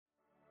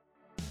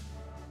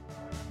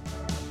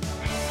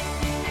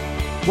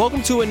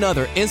Welcome to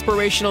another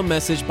inspirational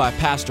message by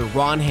Pastor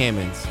Ron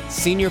Hammonds,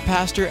 Senior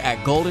Pastor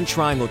at Golden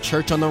Triangle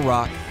Church on the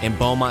Rock in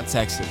Beaumont,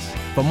 Texas.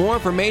 For more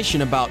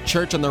information about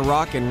Church on the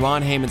Rock and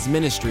Ron Hammonds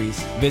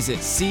Ministries, visit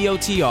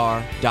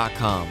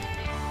cotr.com.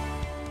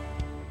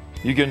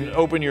 You can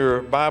open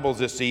your Bibles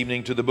this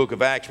evening to the book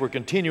of Acts. We're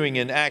continuing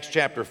in Acts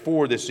chapter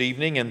 4 this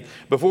evening. And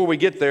before we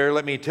get there,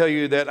 let me tell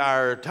you that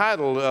our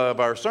title of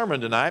our sermon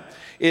tonight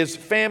is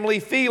Family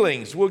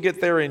Feelings. We'll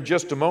get there in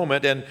just a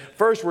moment. And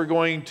first we're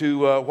going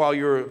to, while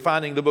you're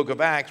finding the book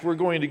of Acts, we're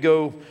going to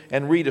go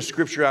and read a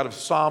scripture out of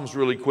Psalms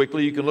really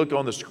quickly. You can look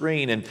on the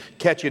screen and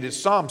catch it. It's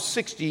Psalm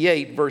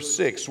 68, verse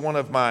 6, one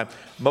of my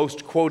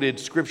most quoted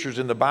scriptures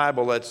in the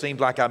Bible. It seems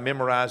like I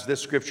memorized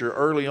this scripture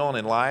early on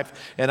in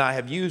life, and I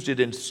have used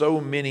it in so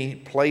many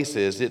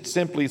places. It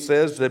simply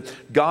says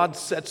that God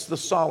sets the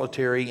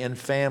solitary in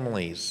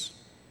families.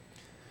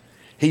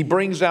 He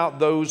brings out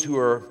those who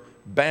are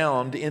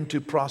bound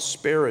into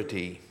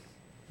prosperity,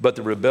 but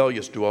the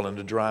rebellious dwell in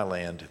the dry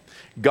land.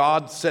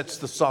 God sets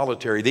the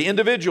solitary, the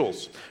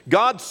individuals.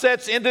 God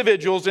sets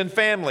individuals in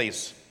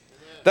families.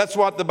 That's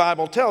what the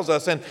Bible tells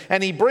us.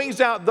 And He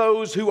brings out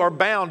those who are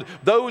bound,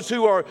 those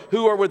who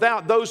are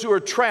without, those who are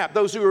trapped,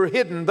 those who are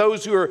hidden,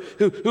 those who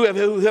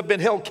have been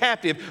held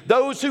captive,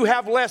 those who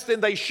have less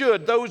than they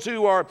should, those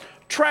who are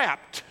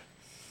trapped,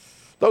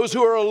 those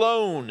who are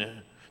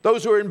alone,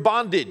 those who are in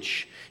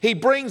bondage. He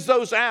brings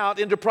those out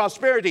into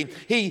prosperity.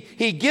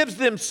 He gives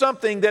them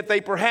something that they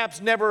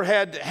perhaps never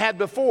had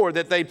before,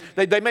 that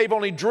they may have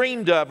only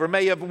dreamed of or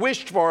may have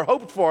wished for or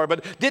hoped for,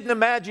 but didn't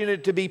imagine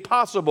it to be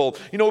possible.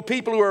 You know,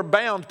 people who are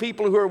bound,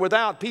 people who are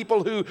without,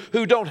 people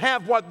who don't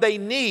have what they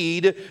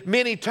need,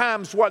 many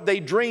times what they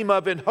dream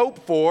of and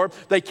hope for,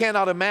 they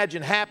cannot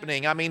imagine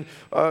happening. I mean,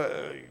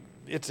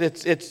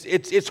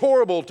 it's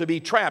horrible to be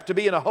trapped, to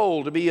be in a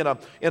hole, to be in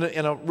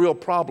a real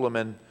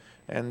problem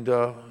and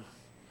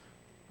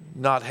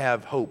not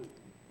have hope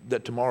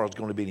that tomorrow is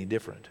going to be any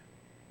different.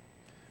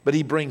 But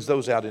He brings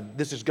those out, and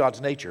this is God's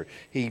nature.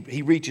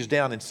 He reaches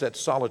down and sets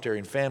solitary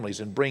in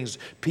families and brings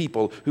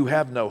people who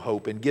have no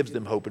hope and gives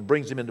them hope and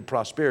brings them into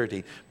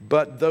prosperity.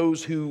 But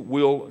those who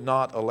will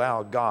not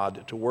allow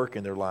God to work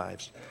in their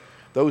lives,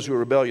 those who are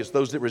rebellious,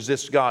 those that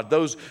resist God,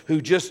 those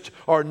who just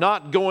are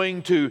not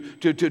going to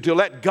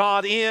let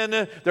God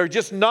in, they're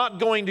just not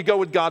going to go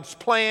with God's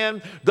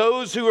plan,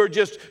 those who are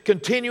just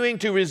continuing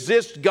to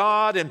resist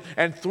God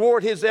and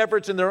thwart His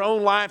efforts in their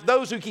own life,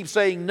 those who keep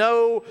saying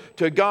no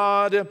to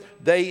God,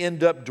 they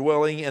end up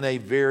dwelling in a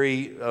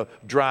very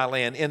dry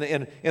land,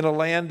 in a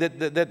land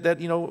that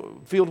you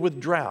know, filled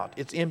with drought.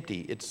 It's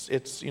empty.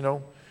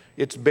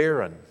 It's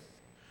barren.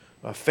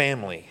 A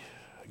family.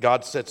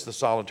 God sets the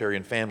solitary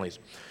in families.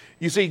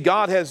 You see,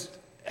 God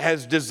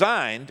has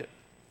designed,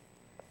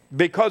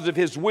 because of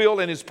His will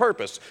and His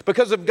purpose,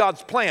 because of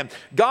God's plan,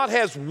 God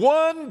has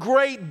one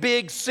great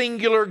big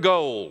singular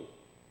goal.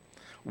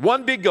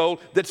 One big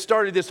goal that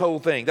started this whole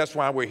thing. That's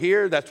why we're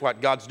here. That's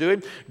what God's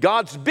doing.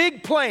 God's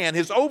big plan,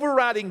 His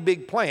overriding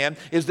big plan,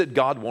 is that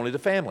God wanted a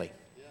family.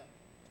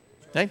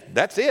 Okay?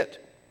 That's it.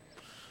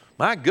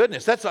 My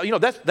goodness, that's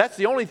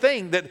the only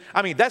thing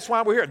that's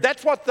why we're here.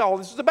 That's what all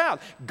this is about.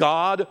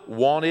 God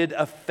wanted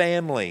a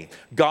family.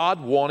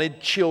 God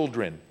wanted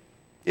children.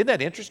 Isn't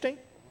that interesting?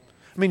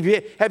 I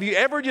mean, have you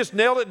ever just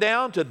nailed it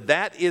down to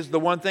that is the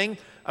one thing?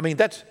 I mean,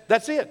 that's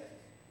it.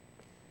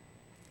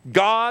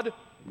 God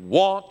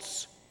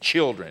wants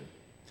children.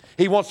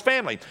 He wants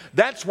family.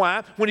 That's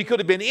why when He could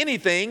have been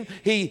anything,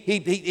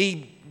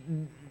 He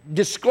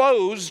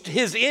disclosed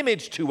His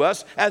image to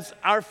us as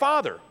our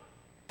Father.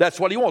 That's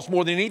what He wants.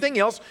 More than anything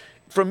else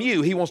from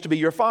you, He wants to be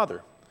your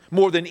father.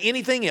 More than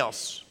anything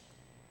else.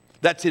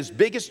 That's His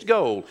biggest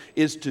goal,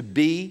 is to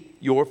be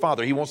your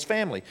father. He wants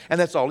family. And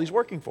that's all He's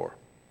working for.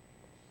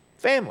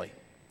 Family.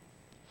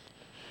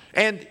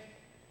 And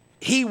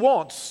He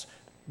wants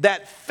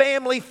that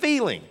family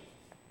feeling.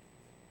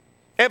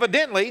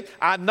 Evidently,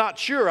 I'm not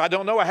sure. I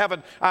don't know. I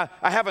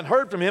haven't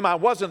heard from Him. I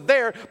wasn't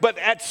there. But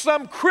at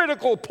some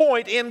critical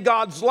point in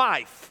God's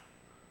life,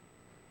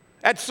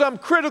 at some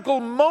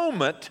critical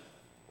moment,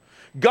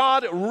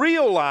 God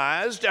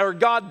realized, or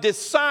God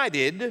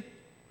decided,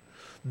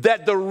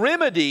 that the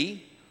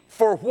remedy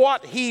for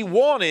what He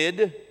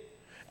wanted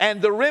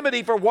and the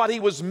remedy for what He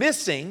was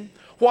missing,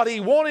 what He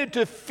wanted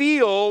to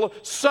feel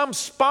some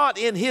spot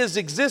in His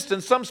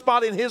existence, some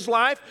spot in His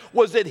life,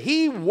 was that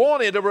He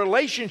wanted a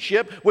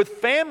relationship with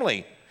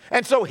family.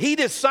 And so He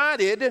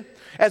decided,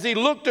 as He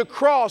looked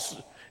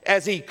across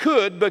as He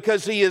could,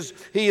 because He is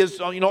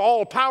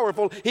all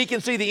powerful. He can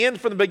see the end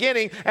from the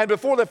beginning, and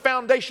before the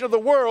foundation of the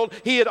world,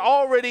 He had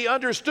already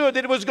understood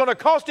that it was going to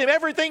cost Him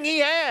everything He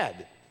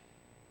had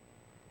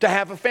to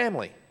have a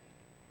family.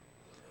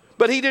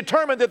 But He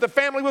determined that the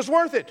family was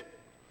worth it.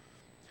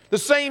 The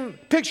same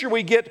picture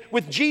we get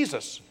with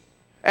Jesus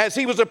as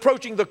He was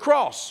approaching the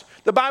cross.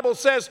 The Bible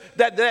says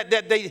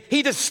that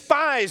He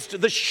despised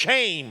the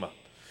shame.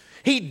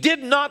 He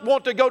did not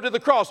want to go to the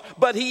cross,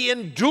 but he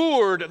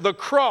endured the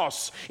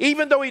cross,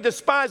 even though he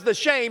despised the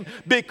shame,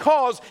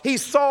 because he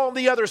saw on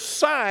the other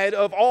side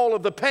of all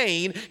of the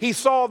pain. He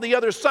saw on the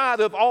other side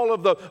of all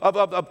of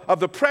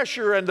the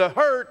pressure and the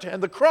hurt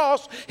and the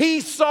cross.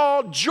 He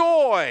saw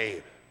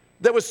joy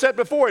that was set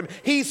before him.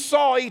 He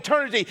saw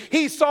eternity.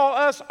 He saw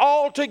us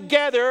all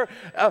together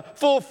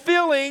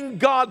fulfilling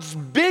God's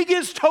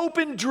biggest hope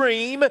and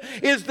dream,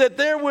 is that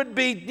there would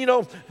be,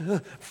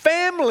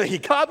 family.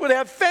 God would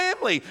have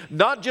family,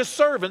 not just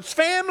servants,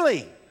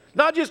 family,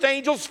 not just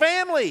angels,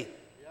 family.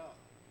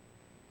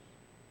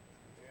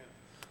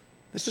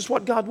 This is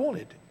what God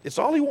wanted. It's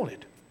all he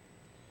wanted.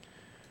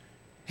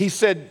 He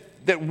said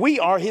that we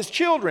are his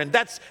children.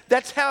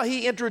 That's how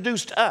he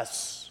introduced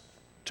us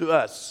to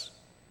us.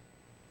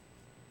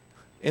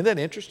 Isn't that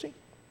interesting?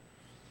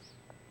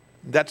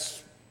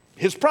 That's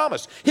his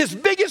promise. His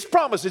biggest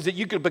promise is that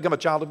you could become a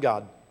child of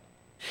God.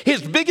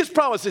 His biggest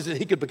promise is that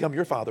he could become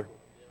your father.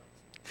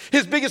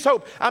 His biggest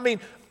hope.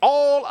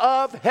 All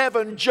of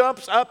heaven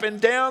jumps up and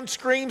down,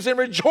 screams and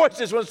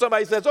rejoices when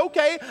somebody says,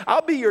 okay,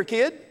 I'll be your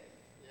kid.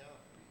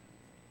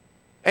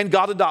 And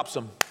God adopts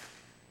them.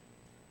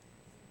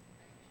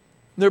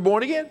 They're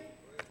born again.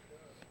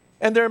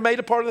 And they're made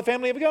a part of the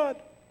family of God.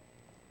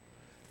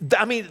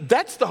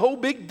 That's the whole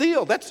big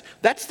deal. That's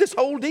this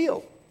whole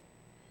deal.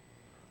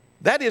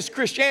 That is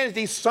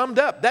Christianity summed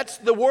up. That's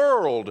the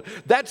world.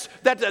 That's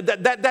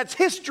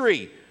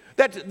history.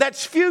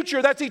 That's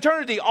future. That's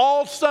eternity.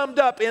 All summed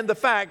up in the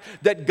fact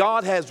that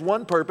God has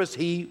one purpose.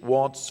 He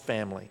wants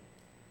family.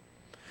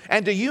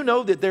 And do you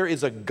know that there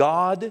is a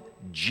God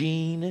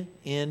gene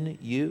in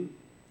you?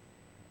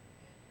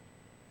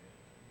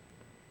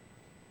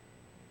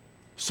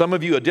 Some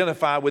of you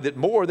identify with it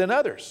more than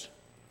others.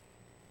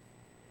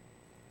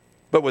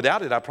 But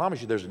without it, I promise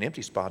you, there's an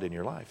empty spot in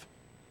your life.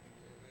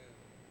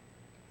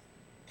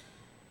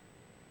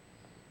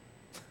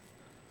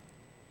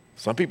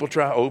 Some people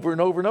try over and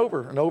over and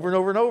over and over and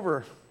over and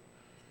over.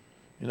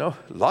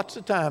 Lots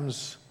of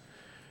times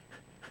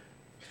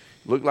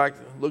look like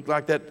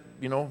that,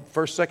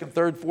 first, second,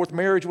 third, fourth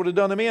marriage would have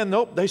done them in.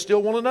 Nope, they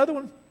still want another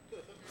one.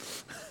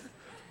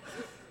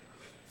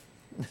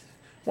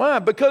 Why?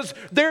 Because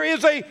there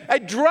is a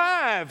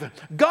drive.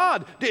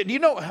 God, do you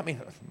know,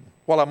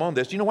 while I'm on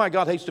this, do you know why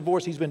God hates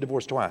divorce? He's been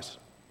divorced twice.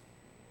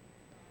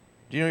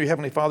 Do you know your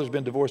Heavenly Father's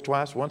been divorced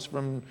twice? Once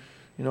from,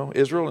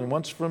 Israel and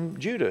once from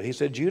Judah. He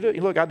said, Judah,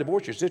 look, I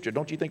divorced your sister.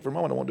 Don't you think for a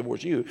moment I won't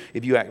divorce you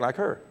if you act like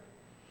her?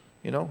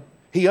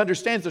 He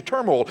understands the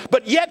turmoil,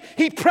 but yet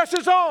he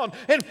presses on.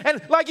 And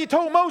like he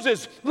told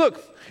Moses,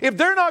 look, if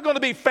they're not going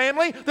to be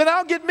family, then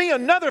I'll get me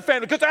another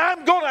family, because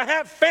I'm going to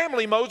have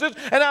family, Moses,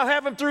 and I'll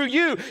have them through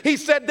you. He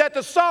said that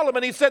to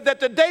Solomon. He said that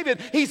to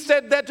David. He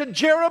said that to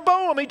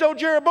Jeroboam. He told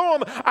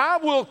Jeroboam, I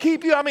will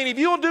keep you. If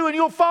you'll do and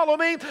you'll follow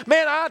me,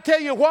 man, I'll tell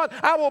you what,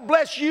 I will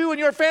bless you and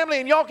your family,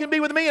 and y'all can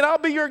be with me, and I'll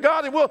be your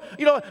God. And we'll,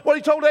 what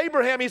he told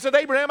Abraham, he said,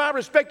 Abraham, I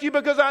respect you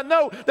because I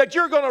know that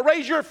you're going to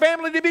raise your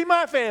family to be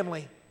my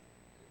family.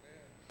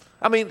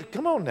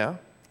 Come on now.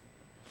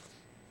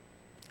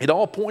 It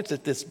all points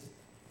at this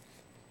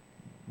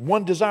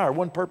one desire,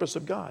 one purpose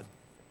of God,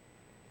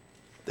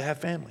 to have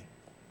family.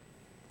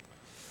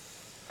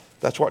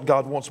 That's what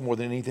God wants more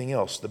than anything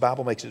else. The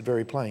Bible makes it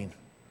very plain.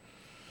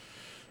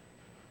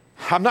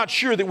 I'm not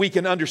sure that we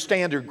can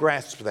understand or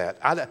grasp that.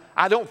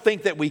 I don't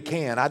think that we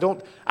can. I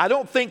don't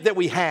think that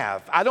we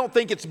have. I don't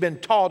think it's been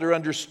taught or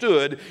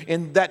understood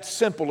in that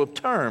simple of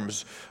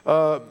terms.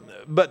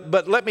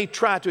 But let me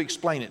try to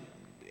explain it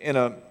in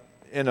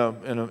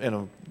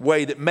a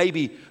way that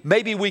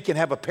maybe we can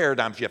have a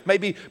paradigm shift.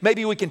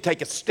 Maybe we can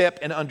take a step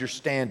and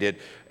understand it.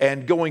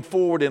 And going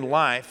forward in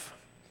life,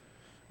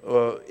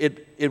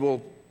 it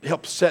will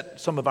help set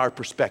some of our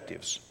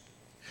perspectives.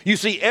 You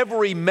see,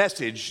 every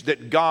message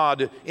that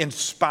God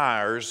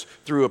inspires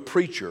through a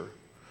preacher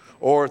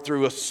or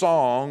through a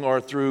song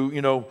or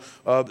through,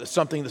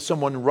 something that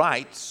someone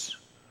writes,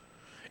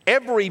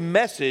 every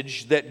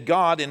message that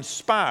God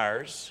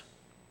inspires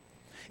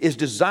is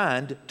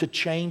designed to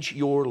change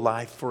your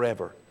life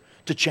forever,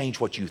 to change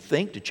what you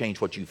think, to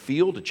change what you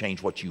feel, to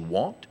change what you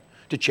want,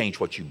 to change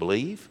what you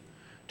believe,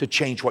 to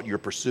change what you're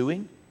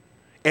pursuing.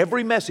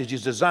 Every message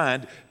is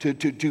designed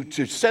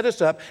to set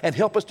us up and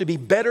help us to be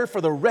better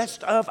for the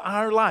rest of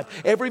our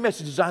life. Every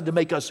message is designed to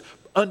make us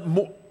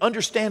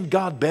understand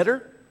God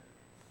better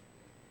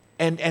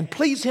and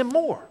please Him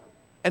more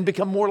and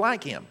become more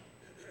like Him.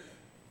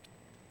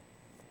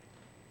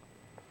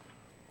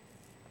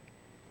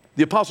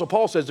 The Apostle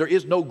Paul says there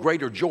is no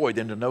greater joy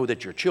than to know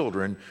that your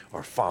children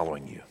are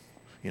following you,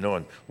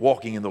 and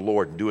walking in the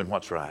Lord and doing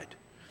what's right.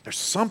 There's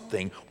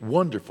something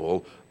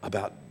wonderful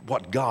about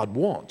what God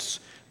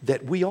wants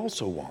that we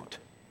also want.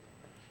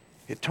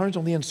 It turns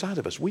on the inside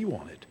of us. We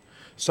want it.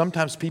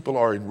 Sometimes people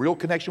are in real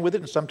connection with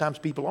it and sometimes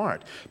people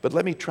aren't. But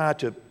let me try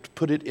to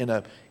put it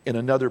in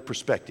another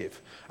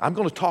perspective. I'm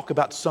going to talk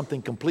about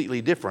something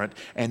completely different,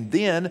 and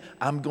then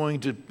I'm going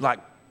to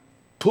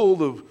pull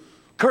the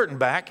curtain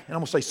back and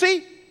I'm going to say,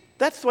 see,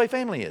 that's the way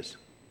family is.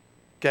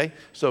 Okay?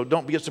 So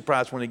don't get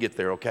surprised when you get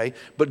there, okay?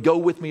 But go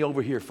with me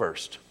over here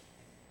first.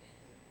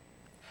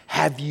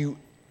 Have you,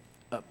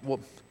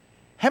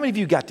 how many of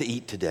you got to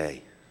eat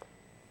today?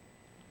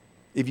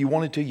 If you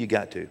wanted to, you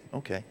got to.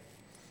 Okay.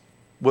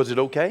 Was it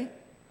okay?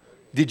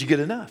 Did you get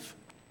enough?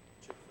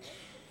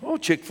 Oh,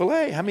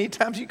 Chick-fil-A. How many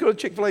times you go to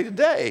Chick-fil-A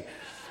today?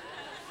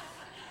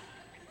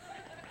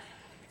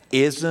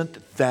 Isn't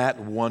that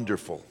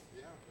wonderful?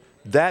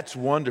 That's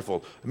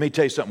wonderful. Let me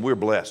tell you something. We're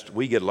blessed.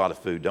 We get a lot of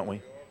food, don't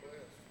we?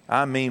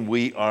 I mean,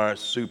 we are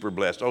super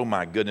blessed. Oh,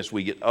 my goodness.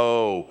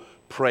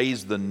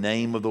 Praise the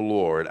name of the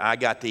Lord. I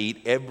got to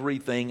eat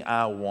everything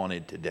I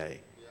wanted today.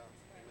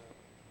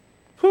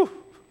 Whew.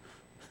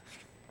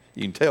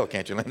 You can tell,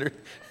 can't you, Leonard?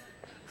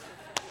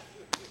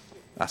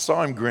 I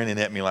saw him grinning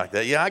at me like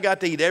that. Yeah, I got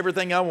to eat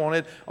everything I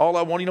wanted. All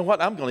I want, you know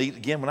what? I'm going to eat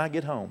again when I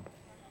get home.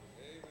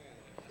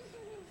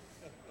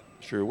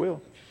 Sure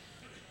will.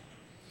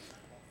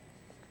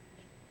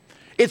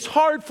 It's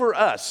hard for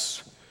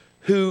us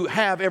who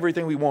have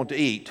everything we want to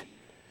eat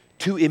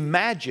to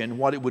imagine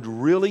what it would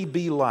really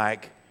be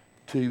like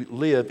to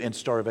live in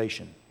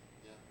starvation.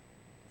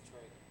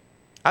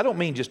 I don't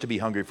mean just to be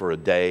hungry for a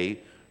day,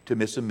 to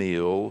miss a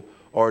meal,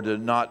 or to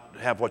not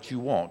have what you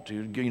want,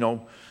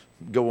 to,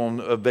 go on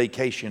a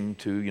vacation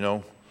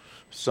to,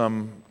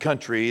 some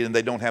country and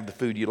they don't have the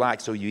food you like,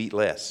 so you eat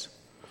less.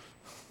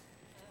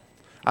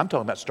 I'm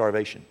talking about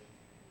starvation.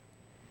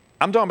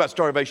 I'm talking about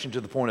starvation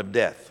to the point of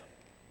death.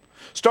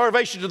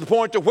 Starvation to the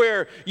point to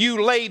where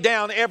you lay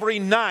down every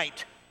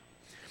night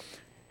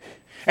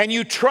and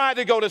you try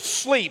to go to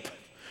sleep,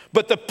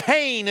 but the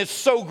pain is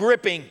so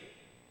gripping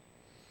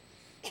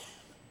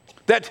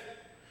that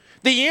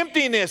the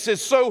emptiness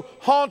is so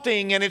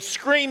haunting and it's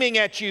screaming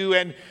at you,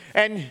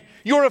 and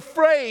you're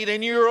afraid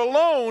and you're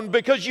alone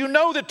because you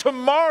know that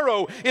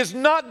tomorrow is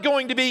not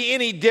going to be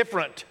any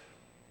different.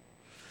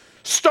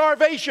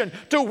 Starvation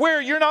to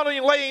where you're not only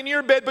laying in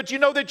your bed, but you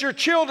know that your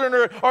children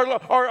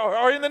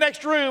are in the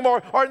next room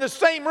or are in the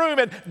same room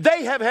and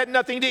they have had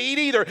nothing to eat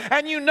either.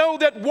 And you know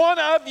that one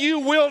of you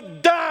will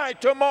die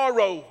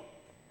tomorrow.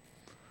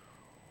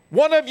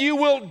 One of you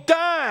will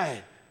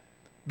die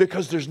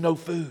because there's no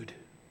food.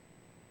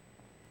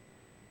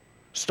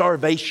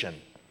 Starvation.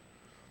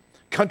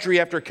 Country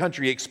after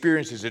country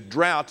experiences it,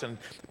 droughts and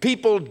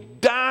people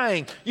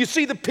dying. You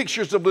see the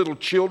pictures of little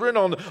children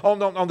on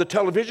the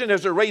television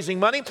as they're raising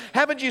money.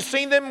 Haven't you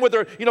seen them with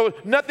their,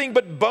 nothing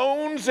but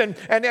bones and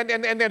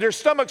their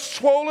stomachs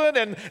swollen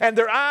and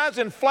their eyes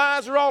and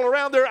flies are all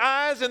around their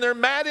eyes and they're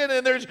matted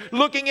and they're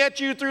looking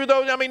at you through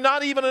those.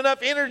 Not even enough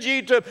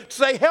energy to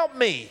say, help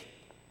me.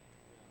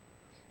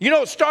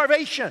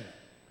 Starvation.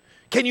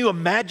 Can you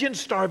imagine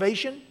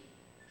starvation?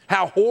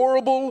 How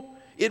horrible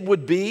it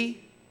would be.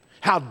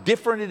 How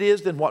different it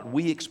is than what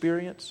we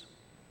experience.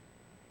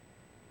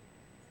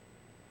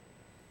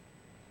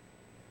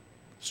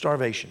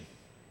 Starvation.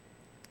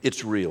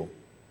 It's real.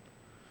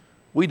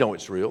 We know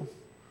it's real.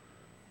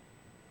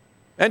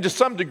 And to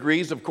some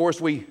degrees, of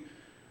course, we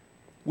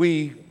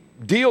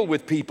deal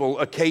with people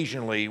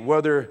occasionally,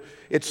 whether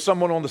it's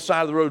someone on the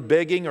side of the road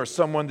begging or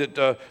someone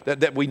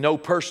that we know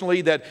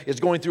personally that is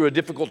going through a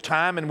difficult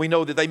time and we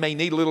know that they may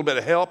need a little bit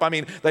of help.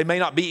 They may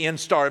not be in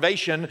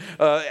starvation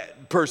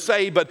per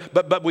se,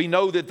 but we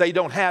know that they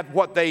don't have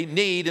what they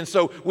need, and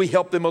so we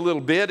help them a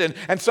little bit,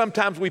 and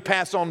sometimes we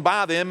pass on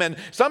by them, and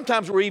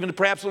sometimes we're even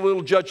perhaps a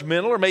little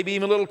judgmental or maybe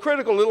even a little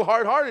critical, a little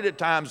hard-hearted at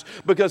times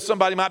because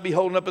somebody might be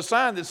holding up a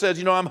sign that says,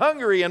 I'm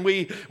hungry, and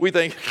we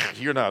think,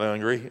 you're not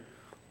hungry.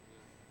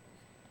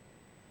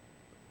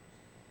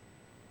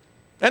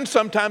 And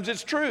sometimes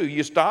it's true.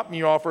 You stop and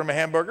you offer them a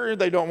hamburger.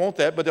 They don't want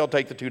that, but they'll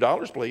take the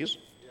 $2, please.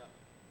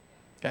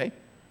 Okay?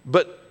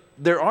 But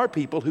there are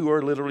people who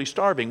are literally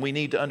starving. We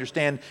need to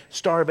understand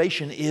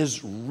starvation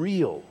is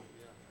real.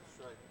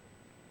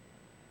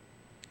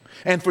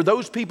 And for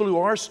those people who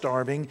are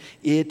starving,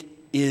 it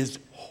is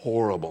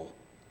horrible.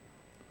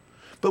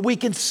 But we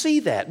can see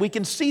that. We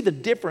can see the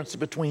difference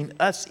between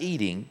us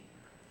eating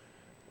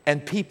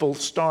and people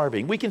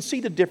starving. We can see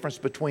the difference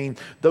between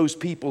those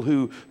people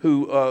who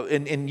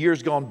in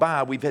years gone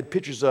by we've had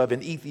pictures of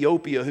in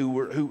Ethiopia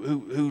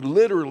who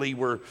literally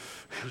were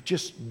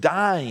just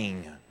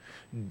dying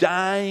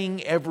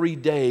every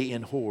day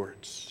in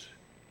hordes.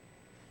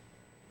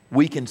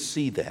 We can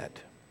see that.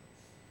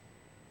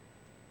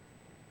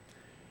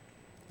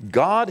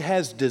 God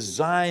has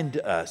designed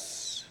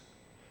us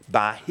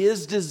by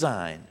His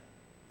design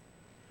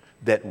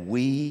that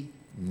we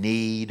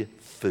need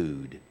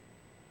food.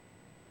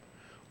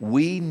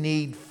 We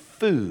need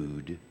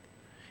food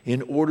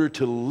in order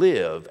to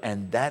live,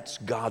 and that's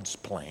God's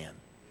plan.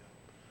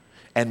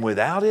 And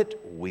without it,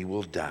 we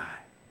will die.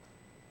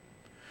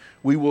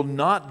 We will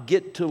not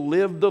get to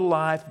live the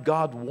life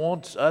God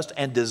wants us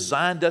and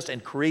designed us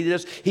and created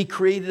us. He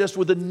created us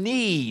with a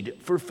need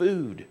for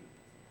food.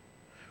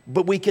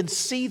 But we can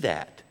see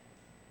that.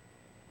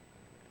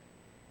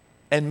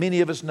 And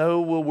many of us know,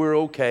 well, we're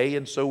okay,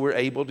 and so we're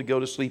able to go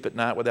to sleep at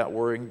night without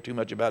worrying too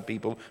much about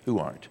people who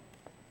aren't.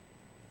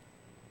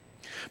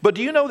 But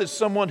do you know that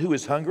someone who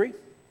is hungry,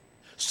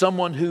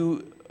 someone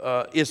who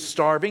is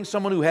starving,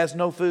 someone who has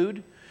no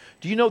food,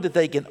 do you know that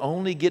they can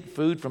only get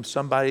food from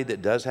somebody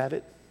that does have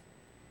it?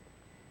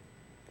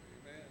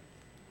 Amen.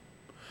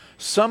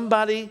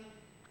 Somebody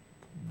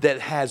that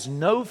has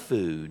no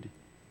food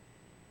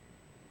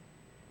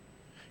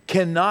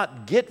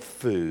cannot get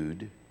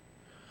food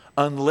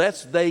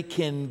unless they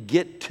can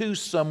get to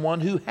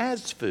someone who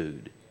has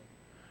food.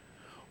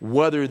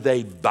 Whether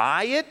they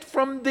buy it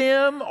from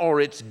them or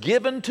it's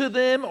given to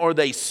them or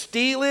they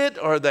steal it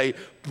or they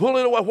pull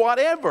it away,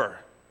 whatever.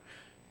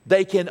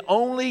 They can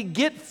only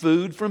get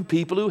food from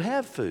people who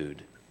have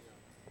food.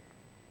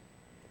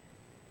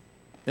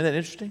 Isn't that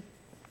interesting?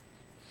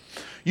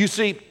 You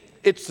see,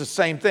 it's the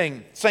same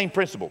thing, same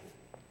principle.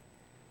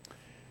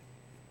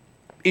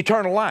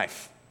 Eternal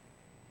life.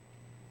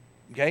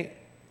 Okay?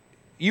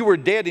 You were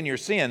dead in your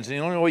sins, and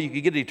the only way you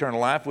could get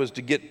eternal life was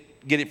to get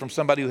it from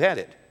somebody who had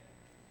it.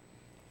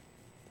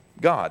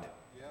 God.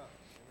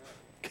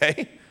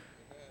 Okay?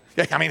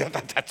 I mean,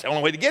 that's the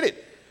only way to get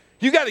it.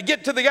 You got to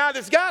get to the guy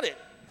that's got it.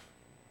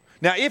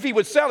 Now, if he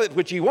would sell it,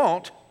 which he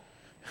won't,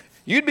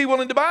 you'd be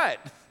willing to buy it.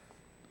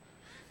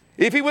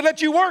 If he would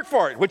let you work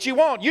for it, which he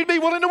won't, you'd be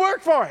willing to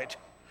work for it.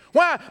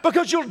 Why?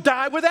 Because you'll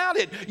die without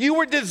it. You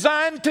were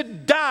designed to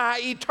die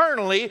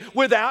eternally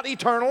without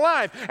eternal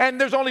life. And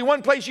there's only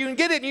one place you can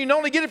get it, and you can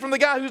only get it from the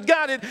guy who's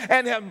got it.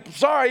 And I'm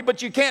sorry,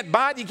 but you can't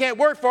buy it, you can't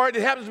work for it,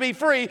 it happens to be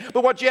free.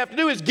 But what you have to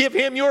do is give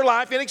him your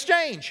life in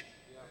exchange.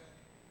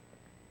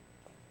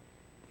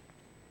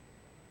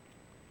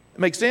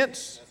 Make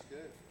sense? That's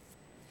good.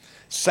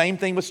 Same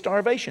thing with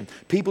starvation.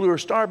 People who are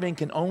starving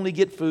can only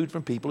get food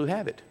from people who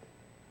have it.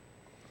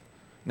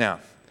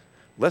 Now,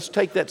 let's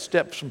take that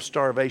step from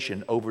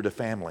starvation over to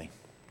family.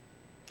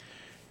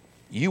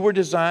 You were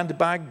designed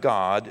by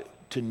God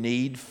to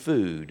need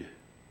food,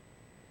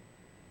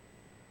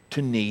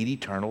 to need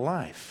eternal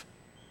life.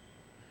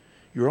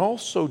 You're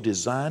also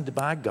designed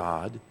by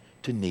God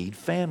to need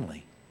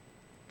family.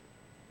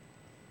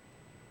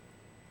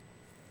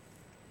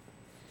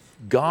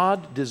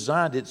 God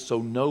designed it so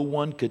no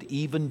one could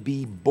even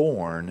be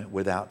born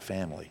without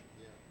family.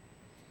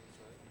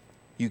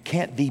 You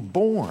can't be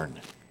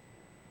born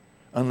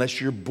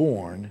unless you're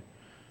born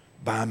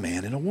by a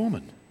man and a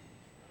woman,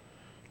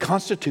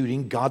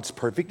 constituting God's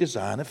perfect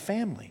design of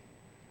family.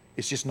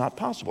 It's just not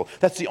possible.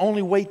 That's the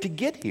only way to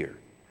get here.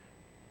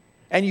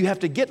 And you have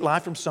to get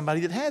life from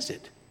somebody that has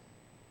it.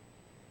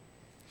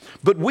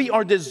 But we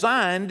are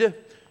designed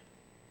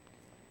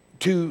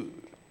to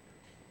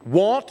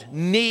want,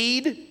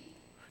 need.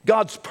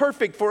 God's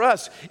perfect for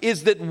us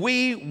is that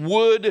we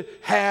would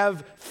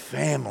have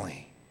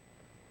family.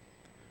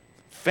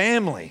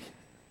 Family.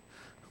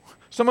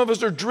 Some of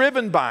us are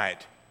driven by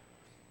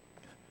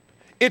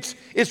it.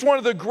 It's one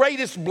of the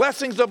greatest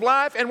blessings of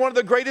life and one of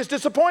the greatest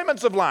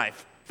disappointments of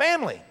life.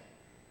 Family.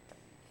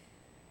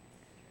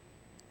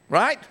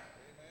 Right?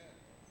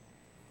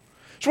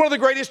 It's one of the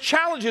greatest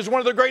challenges, one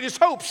of the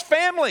greatest hopes.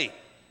 Family.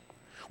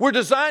 We're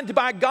designed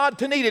by God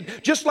to need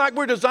it. Just like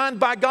we're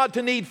designed by God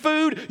to need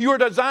food, you are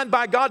designed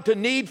by God to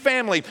need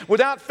family.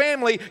 Without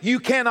family, you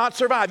cannot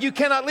survive. You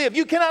cannot live.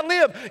 You cannot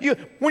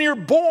live. When you're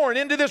born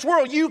into this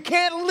world, you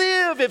can't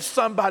live if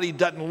somebody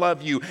doesn't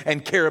love you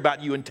and care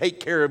about you and take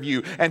care of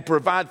you and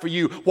provide for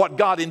you what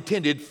God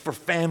intended for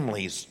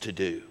families to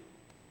do.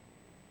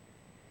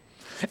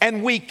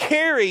 And we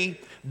carry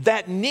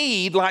that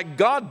need like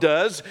God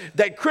does,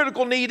 that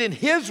critical need in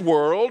His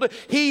world.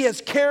 He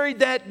has carried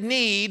that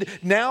need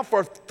now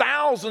for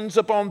thousands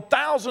upon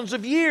thousands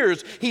of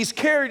years. He's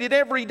carried it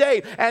every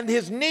day. And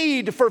His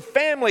need for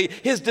family,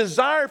 His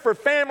desire for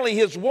family,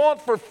 His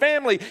want for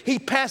family, He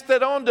passed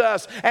that on to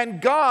us. And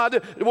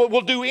God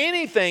will do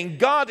anything.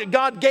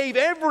 God gave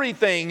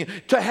everything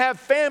to have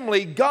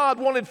family. God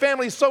wanted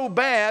family so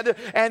bad,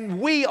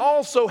 and we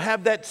also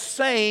have that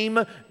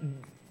same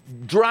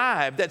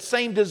drive, that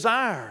same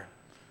desire.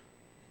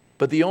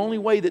 But the only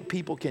way that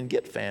people can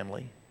get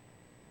family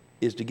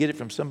is to get it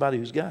from somebody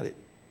who's got it.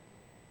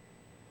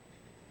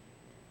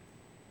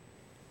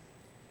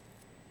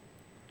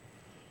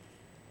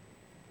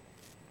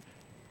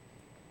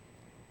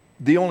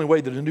 The only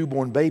way that a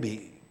newborn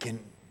baby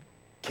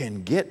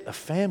can get a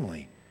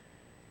family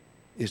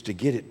is to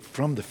get it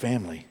from the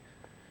family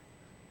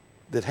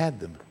that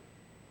had them.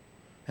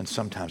 And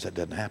sometimes that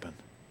doesn't happen.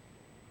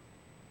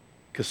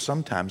 Because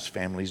sometimes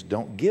families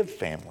don't give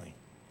family.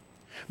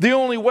 The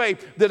only way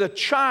that a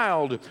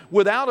child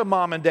without a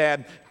mom and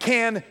dad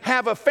can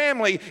have a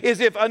family is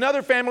if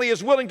another family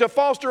is willing to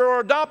foster or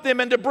adopt them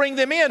and to bring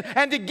them in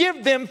and to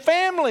give them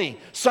family.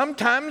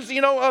 Sometimes,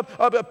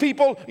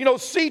 people,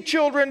 see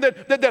children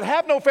that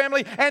have no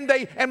family and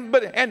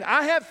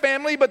I have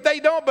family, but they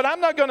don't, but I'm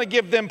not going to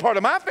give them part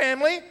of my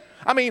family.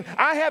 I mean,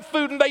 I have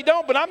food and they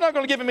don't, but I'm not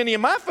going to give them any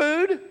of my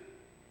food.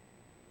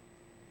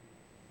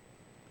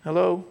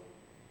 Hello?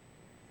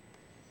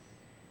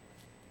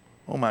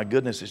 Oh my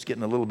goodness, it's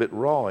getting a little bit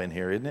raw in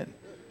here, isn't it?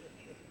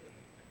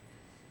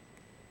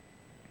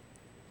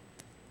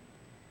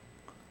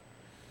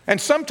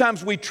 And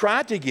sometimes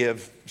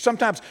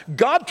sometimes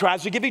God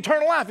tries to give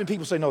eternal life, and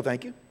people say, no,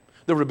 thank you.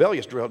 The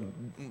rebellious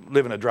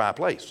live in a dry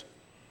place.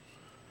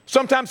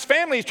 Sometimes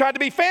families try to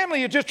be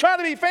family. You just try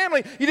to be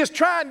family. You just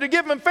try to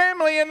give them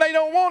family and they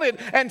don't want it.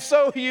 And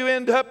so you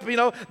end up,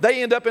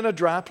 they end up in a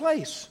dry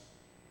place.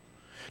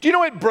 Do you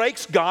know it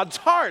breaks God's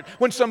heart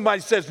when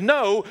somebody says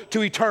no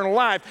to eternal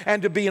life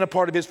and to being a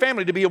part of His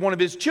family, to be one of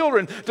His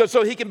children,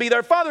 so He can be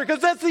their Father,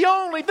 because that's the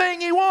only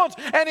thing He wants.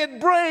 And it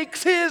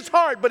breaks His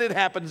heart, but it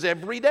happens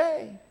every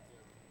day.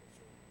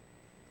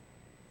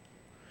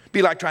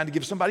 Be like trying to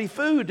give somebody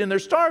food and they're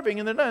starving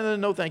and they're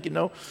no thank you,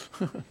 no.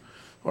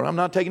 Or I'm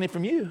not taking it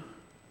from you.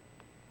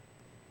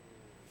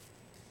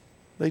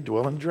 They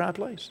dwell in a dry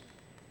place.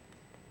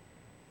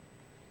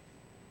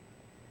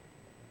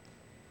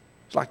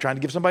 It's like trying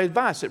to give somebody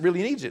advice that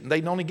really needs it, and they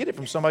can only get it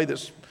from somebody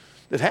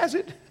that has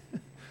it,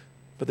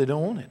 but they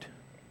don't want it.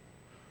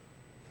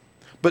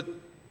 But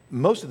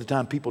most of the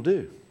time people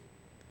do.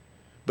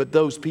 But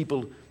those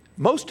people,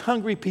 most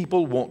hungry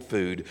people want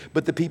food,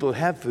 but the people who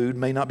have food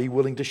may not be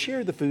willing to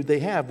share the food they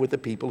have with the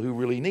people who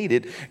really need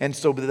it, and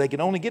so they can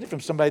only get it from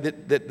somebody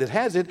that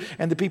has it,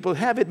 and the people who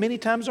have it many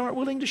times aren't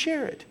willing to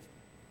share it.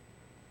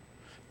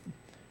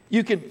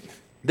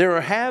 There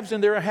are haves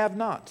and there are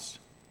have-nots.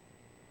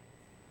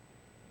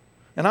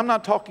 And I'm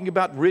not talking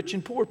about rich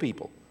and poor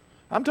people.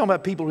 I'm talking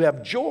about people who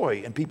have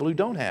joy and people who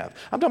don't have.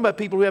 I'm talking about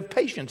people who have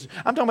patience.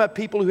 I'm talking about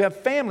people who have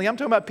family. I'm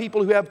talking about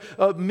people who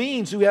have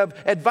means, who have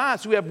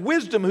advice, who have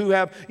wisdom, who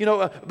have,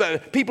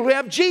 people who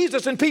have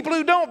Jesus and people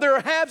who don't. There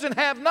are haves and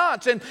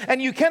have-nots.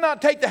 And you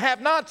cannot take the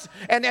have-nots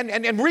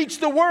and reach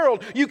the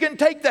world. You can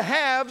take the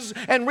haves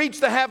and reach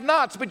the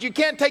have-nots, but you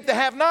can't take the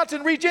have-nots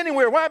and reach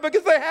anywhere. Why?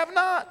 Because they have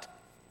not.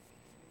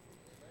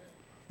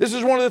 This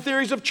is one of the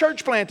theories of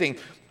church planting.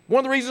 One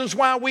of the reasons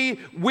why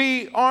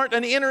we aren't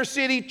an inner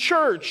city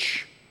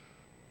church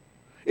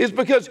is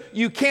because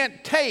you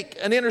can't take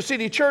an inner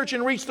city church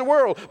and reach the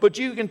world, but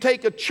you can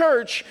take a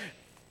church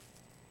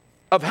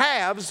of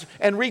haves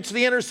and reach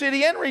the inner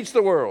city and reach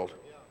the world.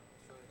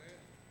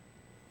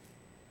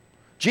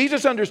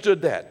 Jesus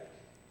understood that.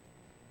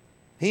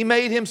 He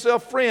made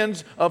Himself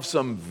friends of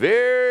some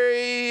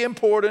very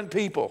important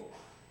people.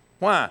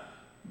 Why?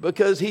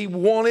 Because He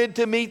wanted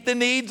to meet the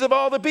needs of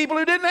all the people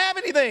who didn't have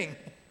anything.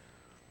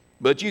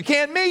 But you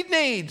can't meet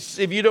needs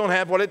if you don't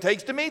have what it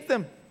takes to meet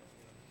them.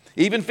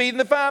 Even feeding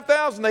the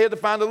 5,000, they had to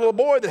find a little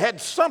boy that had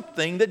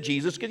something that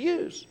Jesus could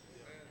use.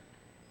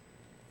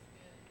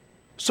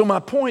 So my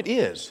point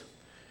is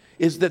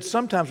that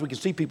sometimes we can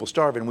see people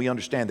starving, and we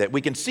understand that.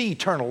 We can see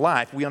eternal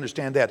life, we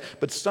understand that.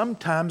 But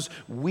sometimes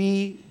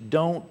we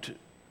don't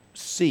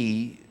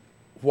see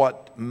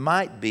what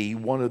might be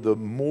one of the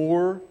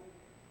more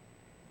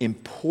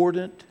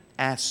important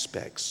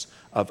aspects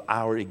of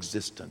our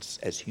existence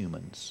as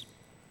humans.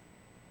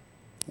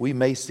 We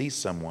may see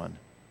someone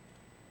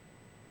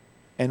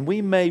and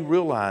we may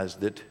realize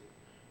that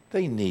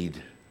they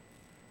need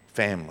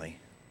family.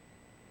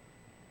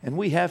 And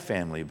we have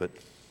family, but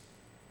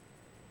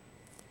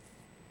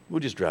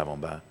we'll just drive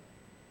on by.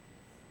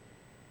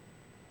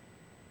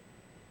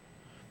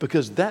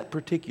 Because that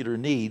particular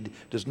need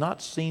does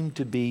not seem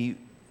to be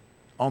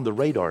on the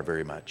radar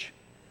very much.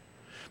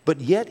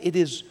 But yet it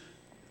is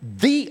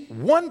the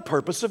one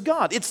purpose of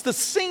God. It's the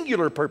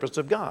singular purpose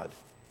of God.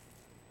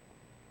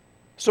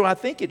 So I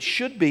think it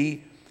should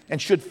be and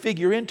should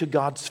figure into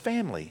God's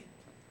family.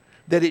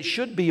 That it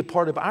should be a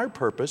part of our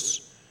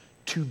purpose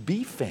to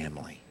be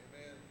family.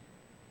 Amen.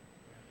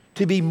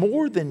 To be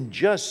more than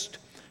just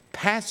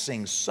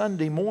passing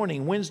Sunday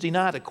morning, Wednesday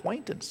night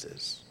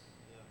acquaintances.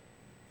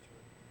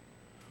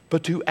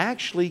 But to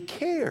actually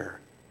care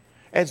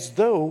as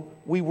though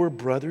we were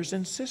brothers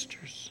and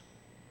sisters.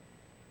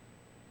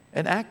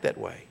 And act that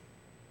way.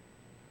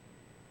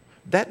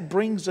 That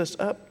brings us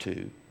up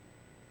to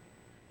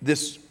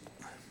this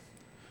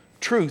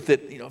truth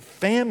that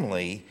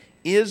family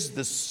is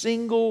the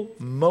single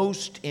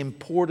most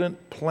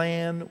important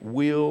plan,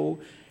 will,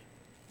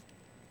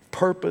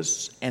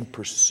 purpose, and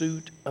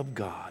pursuit of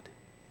God.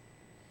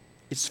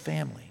 It's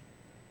family.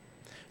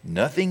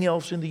 Nothing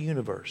else in the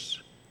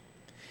universe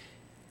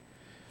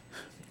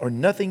or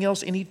nothing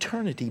else in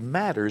eternity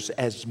matters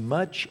as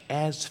much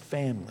as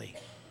family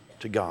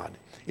to God.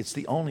 It's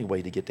the only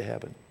way to get to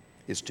heaven,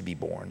 is to be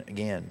born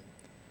again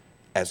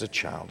as a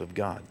child of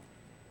God.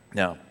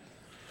 Now,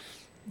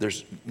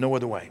 there's no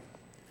other way.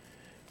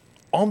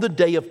 On the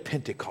day of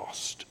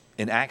Pentecost,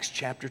 in Acts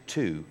chapter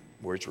 2,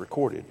 where it's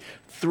recorded,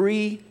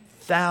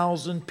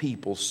 3,000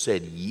 people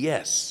said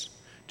yes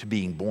to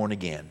being born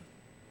again.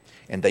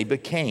 And they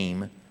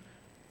became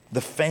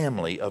the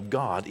family of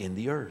God in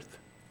the earth.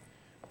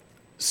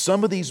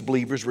 Some of these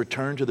believers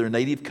returned to their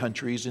native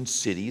countries and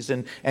cities,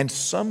 and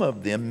some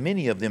of them,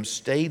 many of them,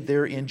 stayed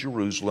there in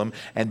Jerusalem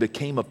and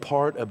became a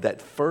part of that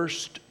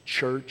first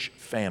church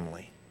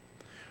family.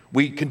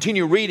 We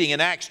continue reading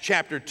in Acts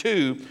chapter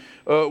 2,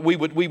 we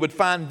would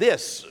find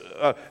this,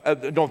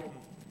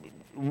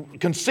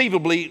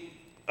 conceivably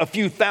a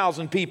few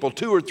thousand people,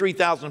 2,000 or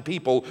 3,000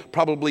 people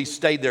probably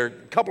stayed there, a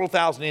couple of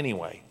thousand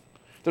anyway.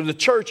 So the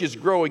church is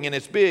growing and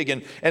it's big.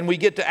 And we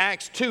get to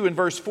Acts 2 and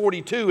verse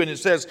 42, and it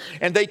says,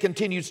 and they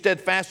continued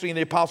steadfastly in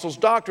the apostles'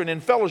 doctrine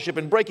and fellowship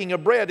and breaking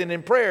of bread and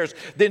in prayers.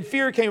 Then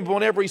fear came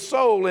upon every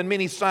soul, and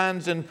many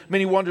signs and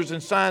many wonders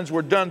and signs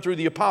were done through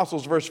the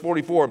apostles. Verse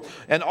 44,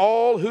 and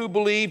all who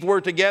believed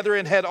were together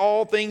and had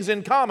all things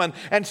in common,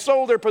 and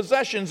sold their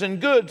possessions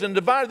and goods and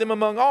divided them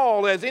among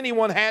all as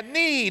anyone had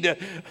need.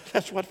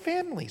 That's what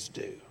families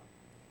do.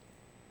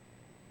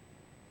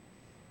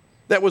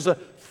 That was a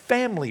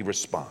family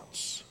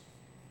response.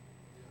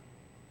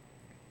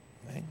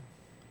 Okay.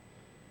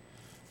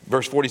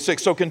 Verse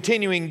 46, so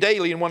continuing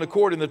daily in one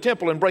accord in the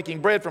temple and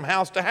breaking bread from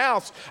house to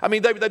house. I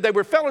mean, they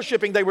were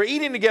fellowshipping, they were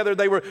eating together,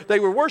 they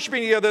were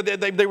worshiping together,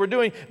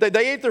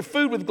 they ate their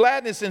food with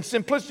gladness and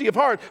simplicity of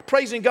heart,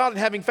 praising God and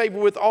having favor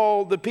with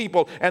all the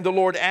people. And the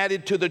Lord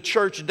added to the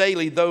church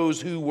daily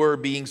those who were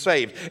being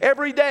saved.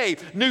 Every day,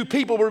 new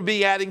people were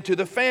being adding to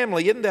the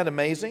family. Isn't that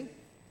amazing?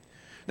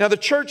 Now, the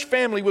church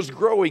family was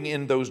growing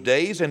in those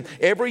days, and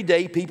every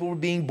day people were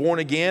being born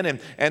again,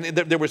 and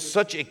there was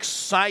such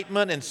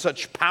excitement and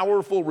such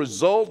powerful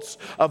results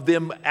of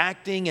them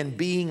acting and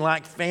being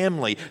like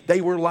family.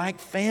 They were like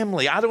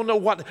family. I don't know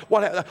what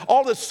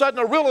all of a sudden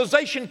a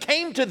realization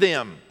came to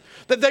them.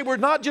 That they were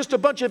not just a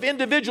bunch of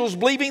individuals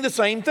believing the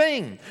same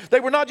thing. They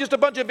were not just a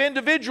bunch of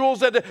individuals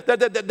that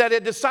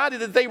had decided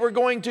that they were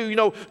going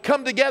to,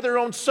 come together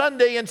on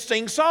Sunday and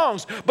sing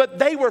songs. But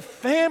they were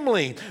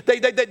family.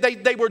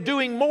 They were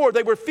doing more.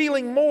 They were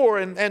feeling more.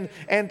 And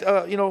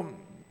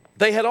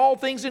they had all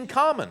things in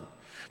common.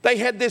 They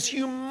had this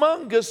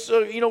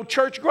humongous,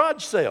 church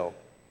garage sale.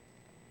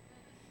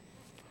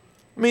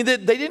 I mean, they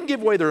didn't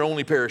give away their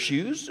only pair of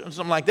shoes or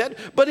something like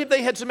that. But if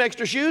they had some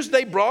extra shoes,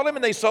 they brought them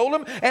and they sold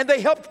them, and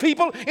they helped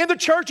people in the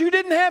church who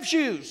didn't have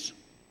shoes.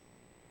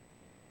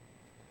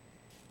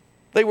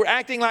 They were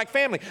acting like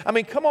family. I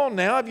mean, come on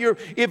now.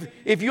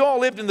 If you all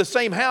lived in the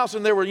same house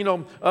and there were,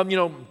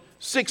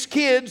 6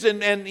 kids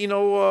and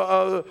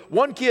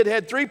one kid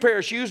had 3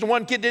 pairs of shoes and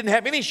one kid didn't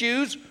have any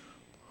shoes.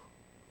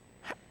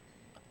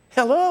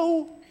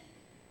 Hello?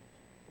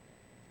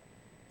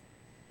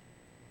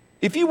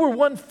 If you were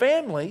one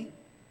family,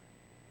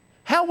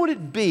 how would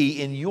it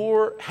be in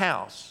your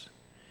house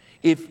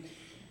if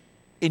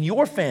in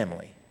your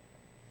family,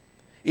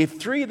 if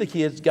 3 of the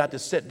kids got to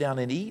sit down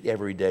and eat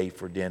every day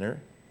for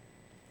dinner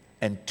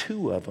and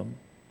 2 of them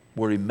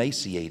were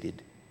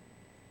emaciated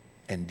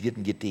and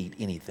didn't get to eat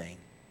anything?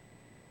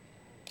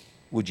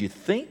 Would you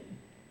think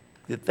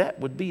that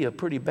would be a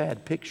pretty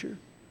bad picture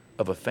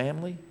of a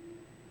family?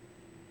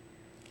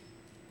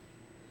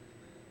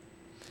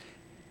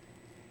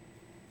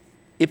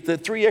 If the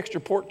 3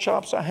 extra pork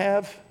chops I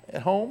have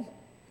at home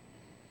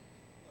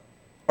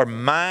are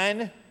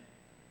mine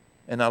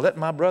and I let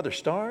my brother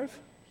starve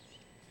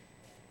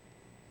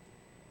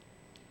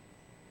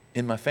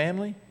in my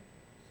family,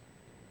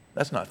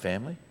 that's not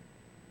family.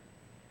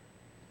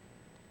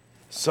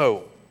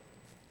 So,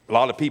 a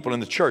lot of people in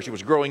the church, it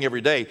was growing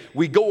every day.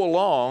 We go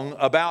along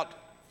about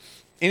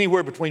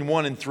anywhere between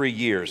 1 and 3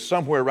 years,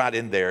 somewhere right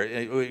in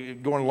there,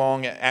 going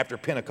along after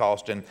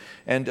Pentecost,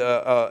 and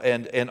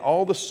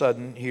all of a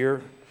sudden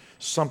here,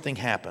 something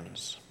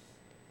happens.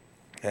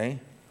 Okay?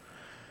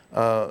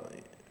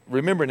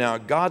 Remember now,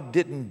 God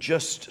didn't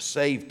just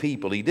save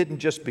people. He didn't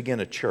just begin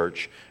a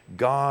church.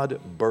 God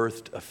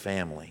birthed a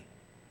family.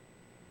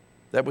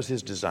 That was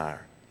His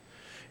desire.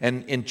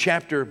 And in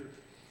chapter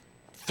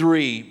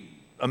 3,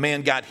 a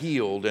man got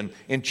healed. And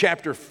in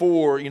chapter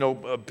 4,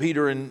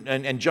 Peter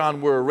and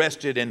John were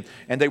arrested and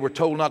they were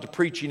told not to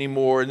preach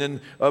anymore. And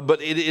then,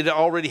 but it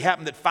already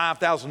happened that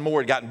 5,000 more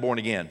had gotten born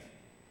again.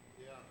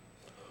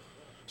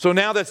 So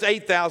now that's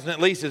 8,000 at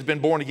least has been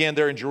born again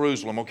there in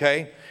Jerusalem,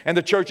 okay? And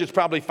the church is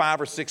probably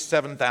 5,000 or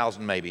 6,000,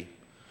 7,000 maybe.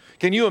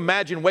 Can you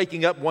imagine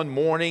waking up one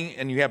morning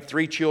and you have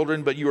 3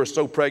 children, but you are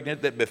so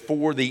pregnant that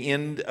before the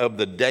end of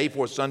the day,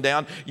 before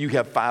sundown, you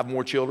have 5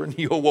 more children?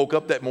 You woke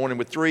up that morning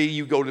with 3,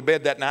 you go to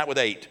bed that night with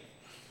 8.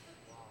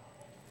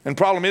 And the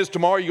problem is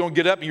tomorrow you're going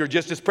to get up and you're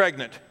just as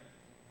pregnant.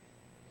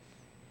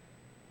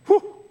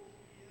 Whew.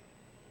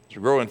 It's a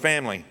growing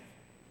family.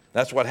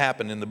 That's what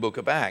happened in the book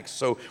of Acts.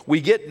 So we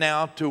get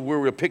now to where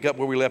we'll pick up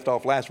where we left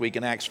off last week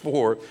in Acts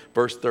 4,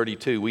 verse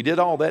 32. We did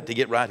all that to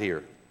get right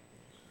here.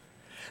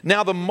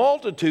 Now the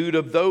multitude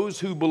of those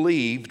who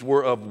believed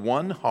were of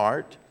one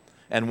heart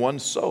and one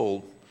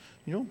soul.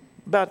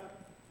 About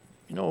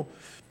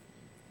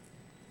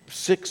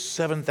 6,000,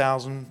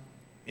 7,000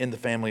 in the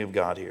family of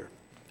God here.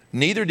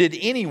 Neither did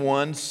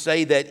anyone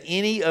say that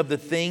any of the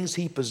things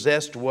he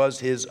possessed was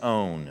his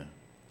own.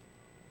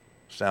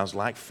 Sounds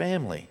like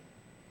family.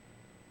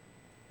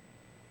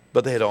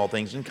 But they had all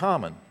things in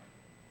common.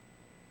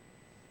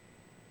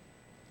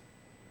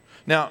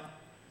 Now,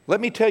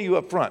 let me tell you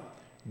up front,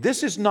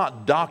 this is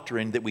not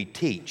doctrine that we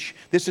teach.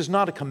 This is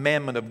not a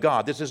commandment of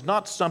God. This is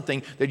not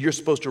something that you're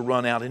supposed to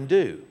run out and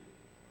do.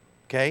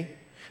 Okay?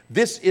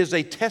 This is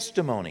a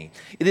testimony.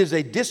 It is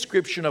a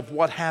description of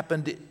what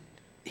happened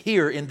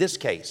here in this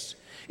case.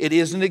 It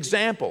is an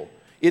example.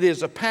 It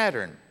is a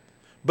pattern.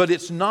 But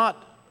it's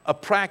not a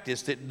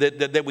practice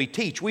that we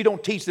teach. We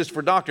don't teach this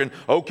for doctrine.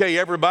 Okay,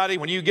 everybody,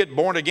 when you get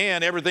born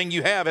again, everything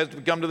you have has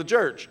to come to the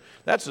church.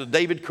 That's a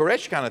David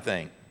Koresh kind of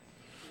thing.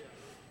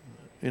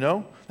 You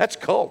know, that's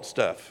cult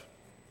stuff.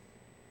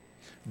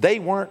 They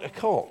weren't a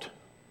cult.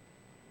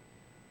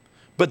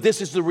 But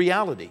this is the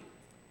reality.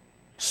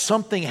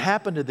 Something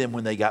happened to them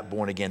when they got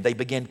born again. They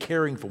began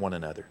caring for one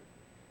another.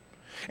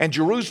 And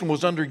Jerusalem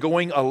was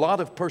undergoing a lot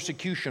of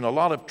persecution, a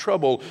lot of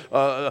trouble,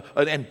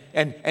 and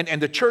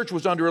the church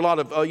was under a lot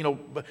of,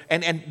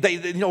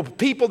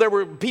 people that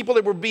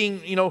were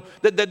being,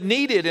 that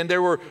needed, and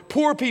there were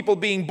poor people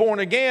being born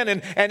again,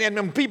 and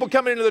when people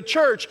coming into the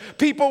church,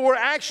 people were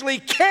actually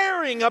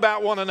caring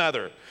about one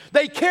another.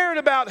 They cared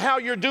about how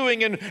you're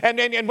doing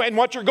and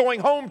what you're going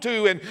home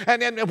to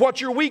and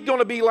what your week going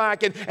to be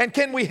like and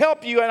can we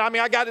help you? And I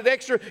mean, I got it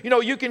extra.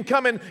 You can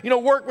come and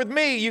work with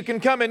me. You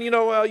can come and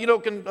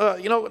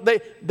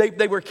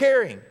they were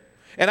caring.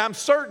 And I'm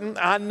certain,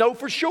 I know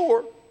for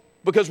sure,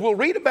 because we'll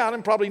read about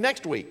them probably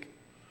next week.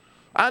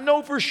 I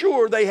know for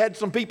sure they had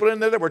some people in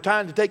there that were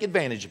trying to take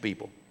advantage of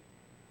people.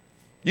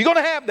 You're going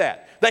to have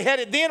that. They had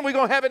it then, we're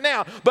going to have it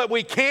now. But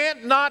we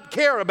can't not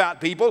care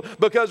about people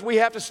because we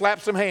have to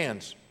slap some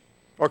hands.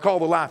 Or call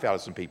the life out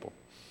of some people.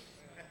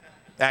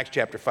 Acts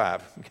chapter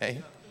 5,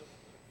 okay?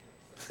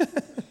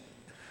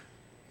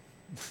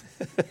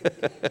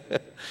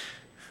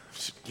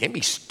 Can't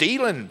be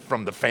stealing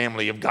from the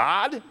family of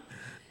God.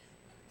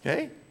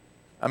 Okay?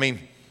 I mean,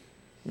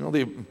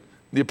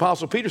 the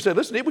Apostle Peter said,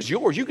 listen, it was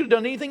yours. You could have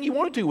done anything you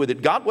wanted to with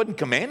it. God wasn't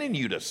commanding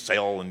you to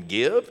sell and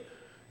give.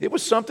 It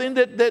was something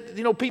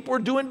that people were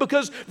doing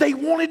because they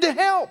wanted to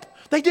help.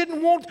 They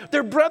didn't want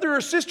their brother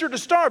or sister to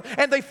starve.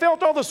 And they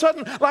felt all of a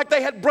sudden like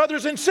they had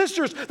brothers and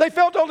sisters. They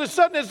felt all of a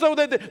sudden as though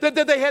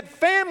that they had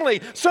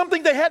family,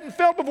 something they hadn't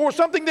felt before,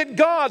 something that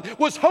God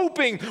was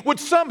hoping would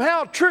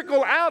somehow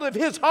trickle out of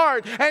His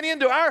heart and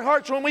into our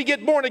hearts when we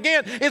get born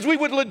again, is we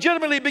would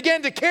legitimately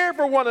begin to care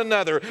for one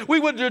another. We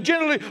would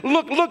legitimately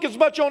look as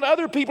much on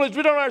other people as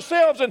we do on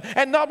ourselves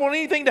and not want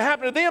anything to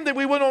happen to them that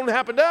we wouldn't want to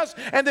happen to us,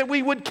 and that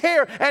we would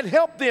care and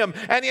help them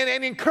and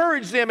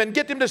encourage them and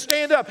get them to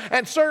stand up.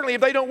 And certainly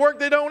if they don't work,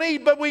 they don't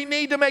eat, but we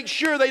need to make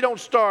sure they don't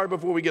starve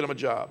before we get them a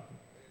job.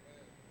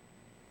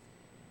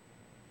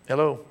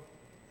 Hello?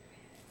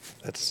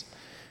 That's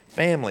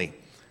family.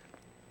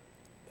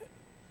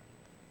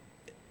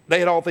 They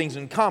had all things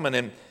in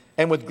common,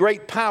 and with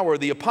great power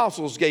the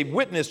apostles gave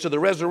witness to the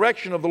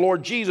resurrection of the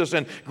Lord Jesus,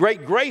 and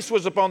great grace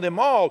was upon them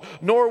all,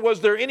 nor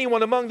was there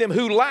anyone among them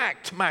who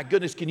lacked. My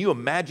goodness, can you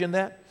imagine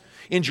that?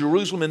 In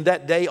Jerusalem in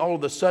that day, all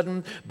of a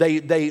sudden,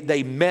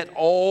 they met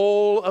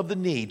all of the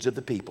needs of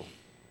the people.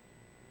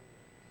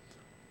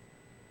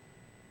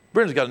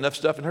 Brenda's got enough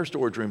stuff in her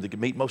storage room that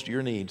could meet most of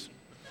your needs.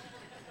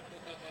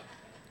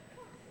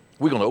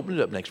 We're going to open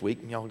it up next week,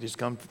 and y'all just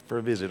come for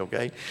a visit,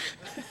 okay?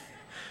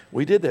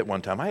 We did that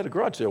one time. I had a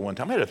garage sale one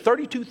time. I had a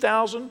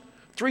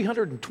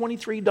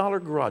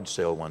 $32,323 garage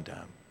sale one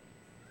time.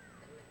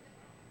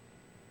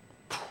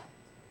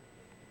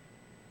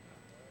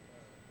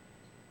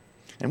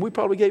 And we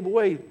probably gave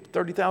away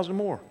 $30,000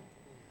 more.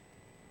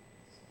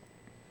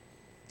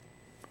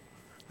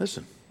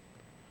 Listen,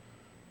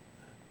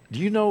 do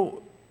you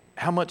know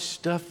how much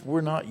stuff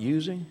we're not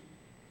using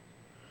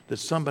that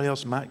somebody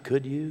else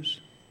could use?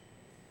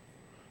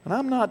 And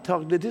I'm not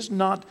talking,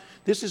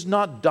 this is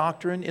not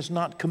doctrine, it's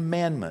not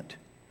commandment.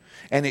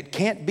 And it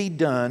can't be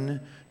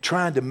done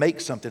trying to make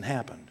something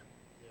happen.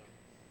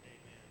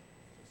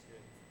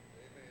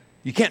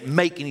 You can't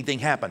make anything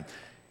happen.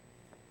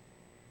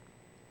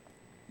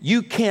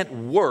 You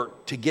can't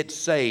work to get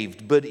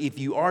saved, but if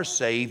you are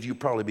saved, you'll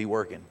probably be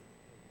working.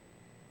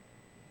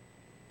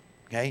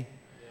 Okay?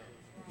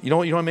 You know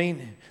what I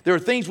mean? There are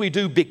things we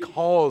do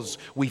because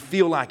we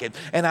feel like it.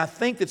 And I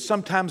think that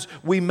sometimes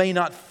we may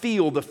not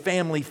feel the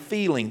family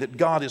feeling that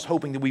God is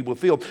hoping that we will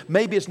feel.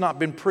 Maybe it's not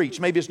been preached.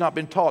 Maybe it's not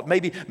been taught.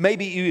 Maybe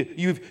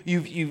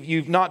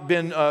you've not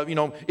been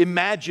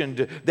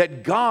imagined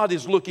that God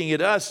is looking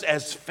at us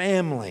as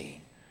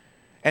family.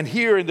 And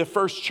here in the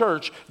first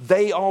church,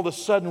 they all of a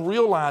sudden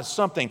realized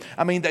something.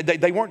 I mean,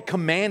 they weren't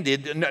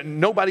commanded.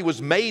 Nobody was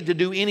made to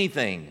do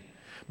anything.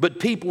 But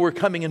people were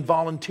coming and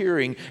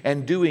volunteering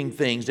and doing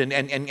things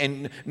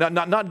and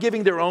not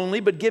giving their only,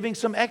 but giving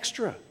some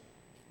extra.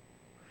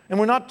 And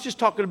we're not just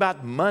talking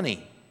about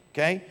money,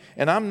 okay?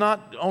 And I'm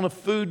not on a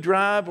food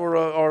drive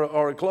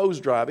or a clothes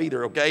drive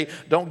either, okay?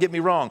 Don't get me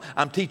wrong.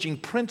 I'm teaching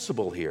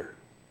principle here,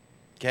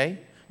 okay?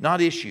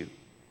 Not issue,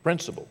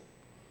 principle.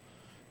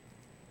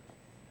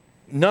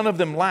 None of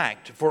them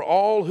lacked, for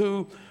all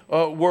who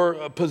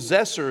were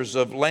possessors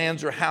of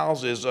lands or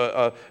houses,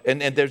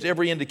 and there's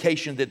every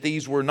indication that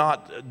these were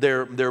not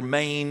their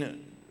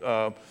main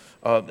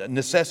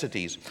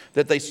necessities,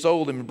 that they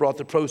sold them and brought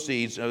the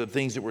proceeds of the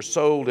things that were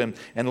sold and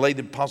laid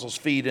the apostles'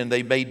 feet, and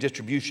they made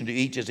distribution to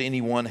each as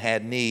anyone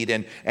had need.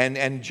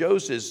 And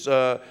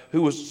Joseph,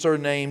 who was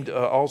surnamed,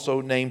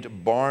 also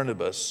named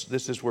Barnabas,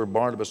 this is where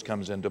Barnabas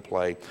comes into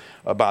play,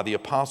 by the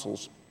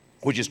apostles.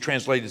 which is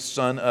translated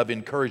son of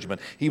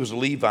encouragement. He was a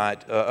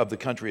Levite of the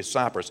country of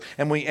Cyprus.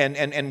 And we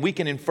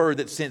can infer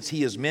that since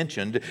he is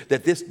mentioned,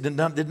 that this did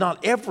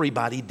not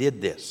everybody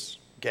did this,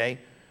 okay?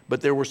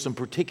 But there were some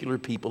particular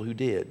people who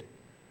did.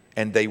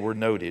 And they were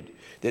noted,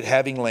 that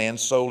having land,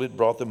 sold it,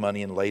 brought the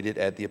money, and laid it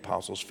at the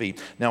apostles' feet.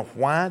 Now,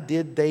 why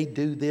did they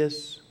do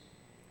this?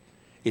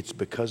 It's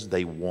because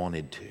they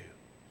wanted to.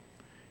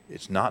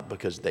 It's not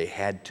because they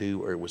had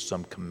to, or it was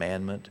some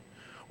commandment,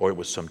 or it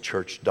was some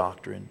church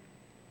doctrine.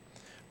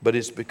 But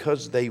it's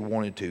because they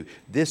wanted to.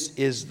 This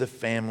is the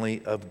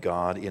family of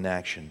God in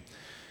action.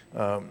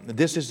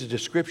 This is a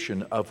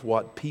description of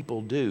what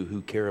people do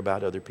who care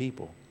about other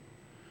people.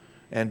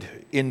 And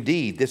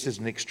indeed, this is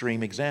an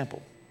extreme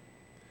example.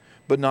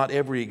 But not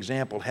every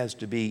example has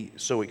to be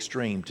so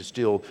extreme to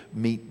still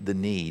meet the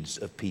needs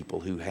of people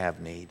who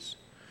have needs.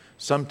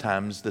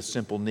 Sometimes the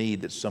simple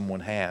need that someone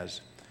has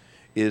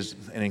is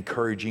an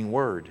encouraging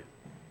word.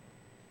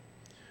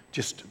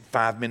 Just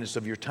 5 minutes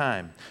of your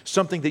time.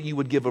 Something that you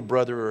would give a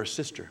brother or a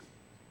sister.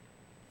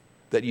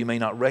 That you may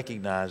not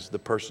recognize the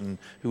person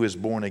who is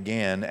born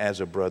again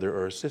as a brother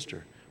or a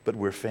sister. But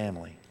we're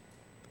family.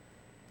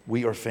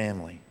 We are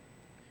family.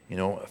 You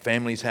know,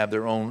 families have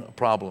their own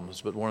problems,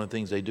 but one of the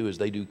things they do is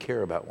they do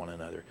care about one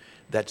another.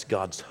 That's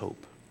God's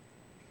hope.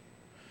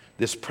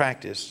 This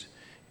practice,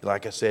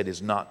 like I said,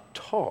 is not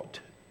taught,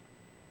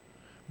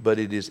 but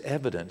it is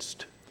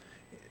evidenced.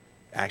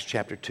 Acts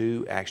chapter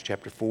 2, Acts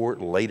chapter 4,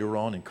 later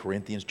on in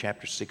Corinthians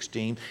chapter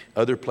 16,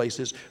 other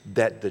places,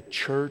 that the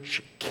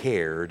church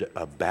cared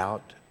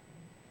about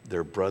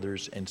their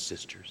brothers and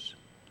sisters.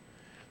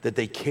 That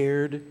they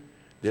cared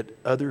that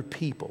other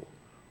people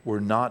were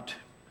not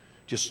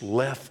just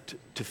left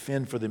to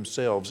fend for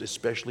themselves,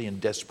 especially in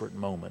desperate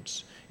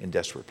moments, in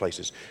desperate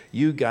places.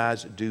 You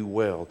guys do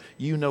well.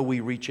 You know we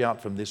reach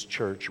out from this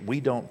church. We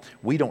don't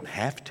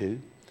have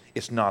to.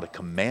 It's not a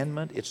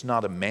commandment. It's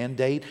not a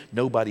mandate.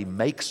 Nobody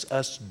makes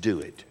us do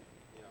it.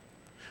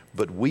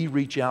 But we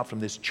reach out from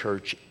this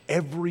church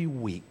every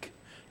week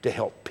to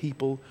help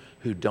people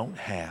who don't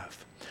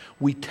have.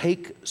 We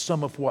take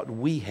some of what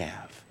we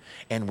have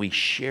and we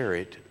share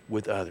it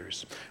with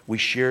others. We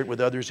share it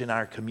with others in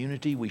our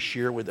community. We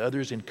share it with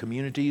others in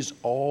communities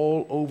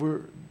all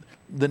over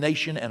the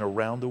nation and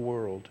around the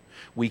world.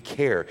 We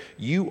care.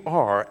 You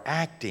are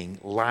acting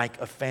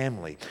like a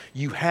family.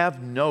 You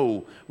have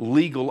no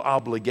legal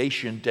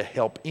obligation to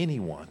help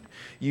anyone.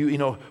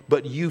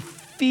 But you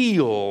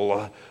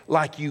feel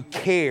like you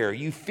care.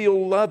 You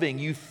feel loving.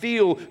 You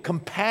feel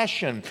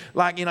compassion.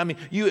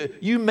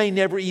 You may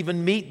never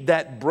even meet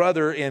that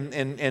brother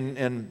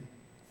in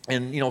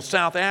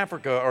South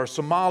Africa or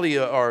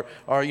Somalia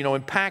or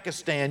in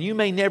Pakistan. You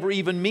may never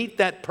even meet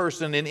that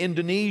person in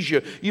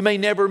Indonesia. You may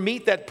never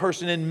meet that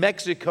person in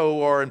Mexico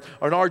or in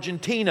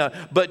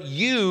Argentina, but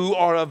you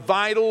are a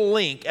vital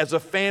link as a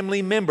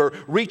family member,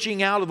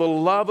 reaching out of the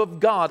love of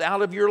God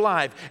out of your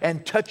life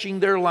and touching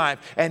their life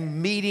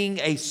and meeting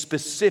a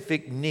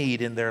specific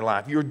need in their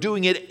life. You're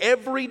doing it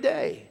every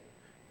day.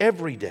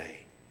 Every day.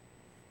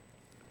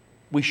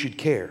 We should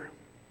care.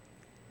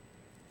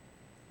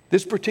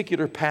 This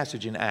particular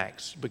passage in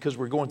Acts, because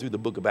we're going through the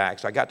book of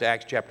Acts, I got to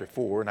Acts chapter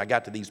 4 and I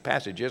got to these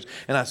passages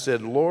and I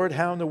said, Lord,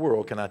 how in the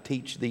world can I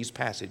teach these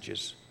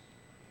passages?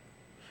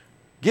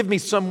 Give me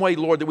some way,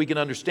 Lord, that we can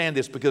understand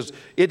this, because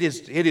it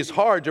is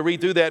hard to read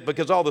through that,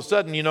 because all of a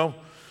sudden,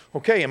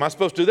 okay, am I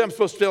supposed to do that? I'm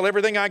supposed to tell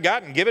everything I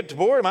got and give it to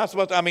poor? Am I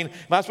supposed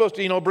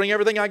to, bring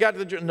everything I got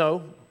to the...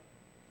 No.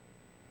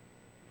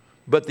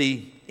 But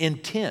the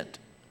intent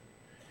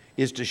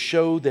is to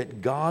show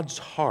that God's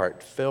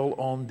heart fell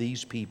on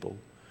these people.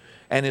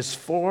 And as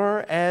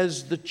far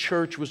as the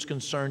church was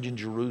concerned in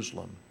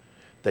Jerusalem,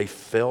 they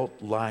felt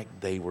like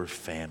they were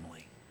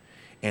family.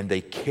 And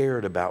they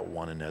cared about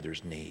one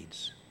another's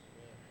needs.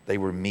 They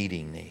were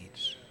meeting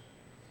needs.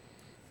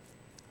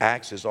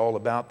 Acts is all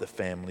about the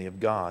family of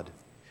God.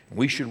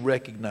 We should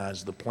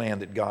recognize the plan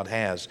that God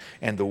has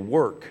and the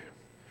work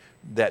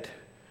that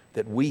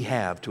we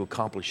have to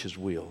accomplish His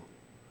will.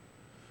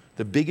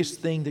 The biggest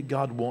thing that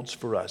God wants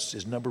for us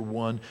is, number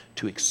one,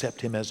 to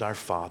accept Him as our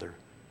Father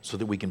so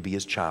that we can be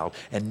His child.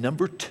 And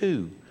number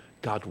two,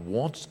 God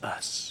wants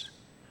us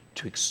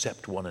to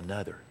accept one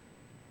another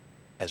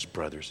as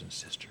brothers and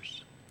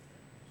sisters.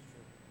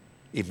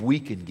 If we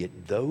can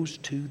get those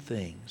two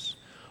things,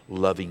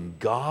 loving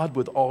God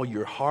with all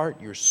your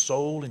heart, your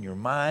soul, and your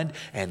mind,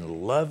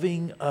 and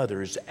loving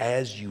others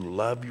as you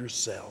love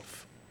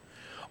yourself,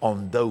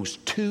 on those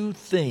two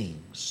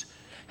things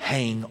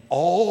hang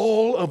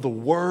all of the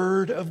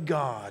Word of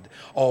God,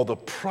 all the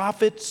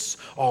prophets,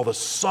 all the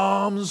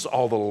Psalms,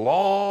 all the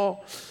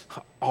law,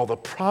 all the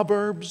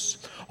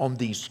Proverbs. On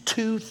these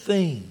two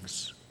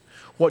things,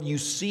 what you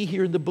see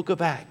here in the book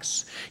of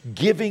Acts,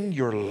 giving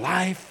your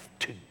life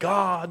to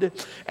God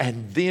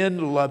and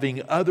then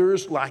loving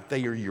others like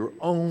they are your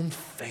own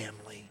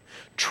family,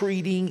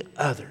 treating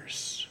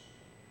others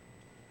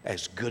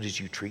as good as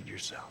you treat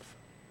yourself.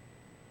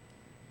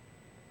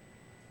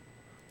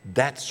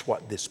 That's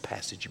what this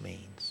passage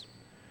means.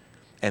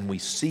 And we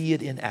see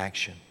it in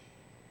action.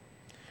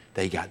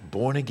 They got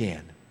born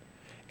again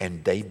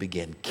and they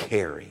began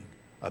caring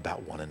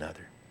about one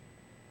another.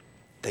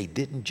 They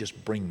didn't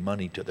just bring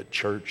money to the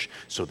church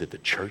so that the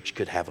church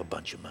could have a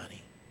bunch of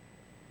money.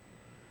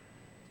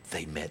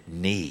 They met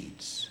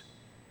needs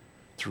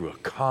through a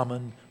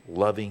common,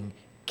 loving,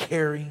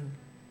 caring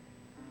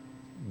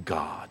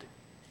God.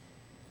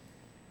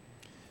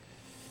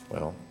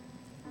 Well,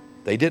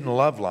 they didn't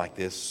love like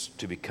this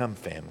to become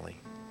family.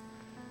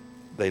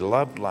 They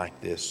loved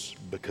like this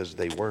because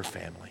they were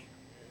family.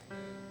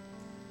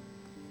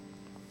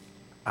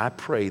 I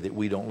pray that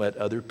we don't let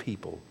other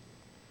people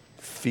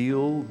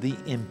feel the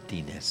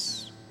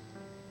emptiness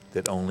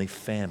that only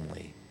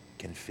family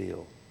can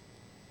feel.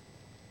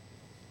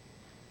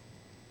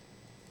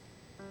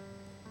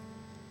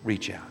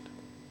 Reach out.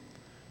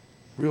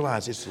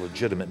 Realize it's a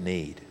legitimate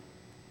need.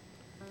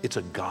 It's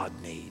a God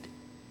need.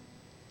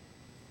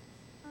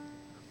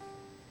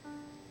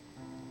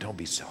 Don't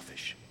be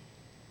selfish.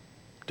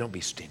 Don't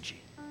be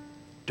stingy.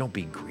 Don't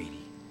be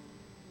greedy.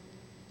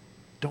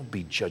 Don't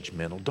be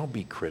judgmental. Don't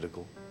be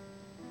critical.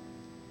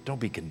 Don't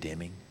be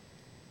condemning.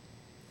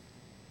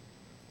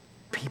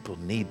 People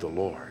need the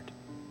Lord,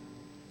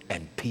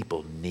 and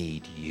people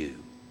need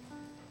you.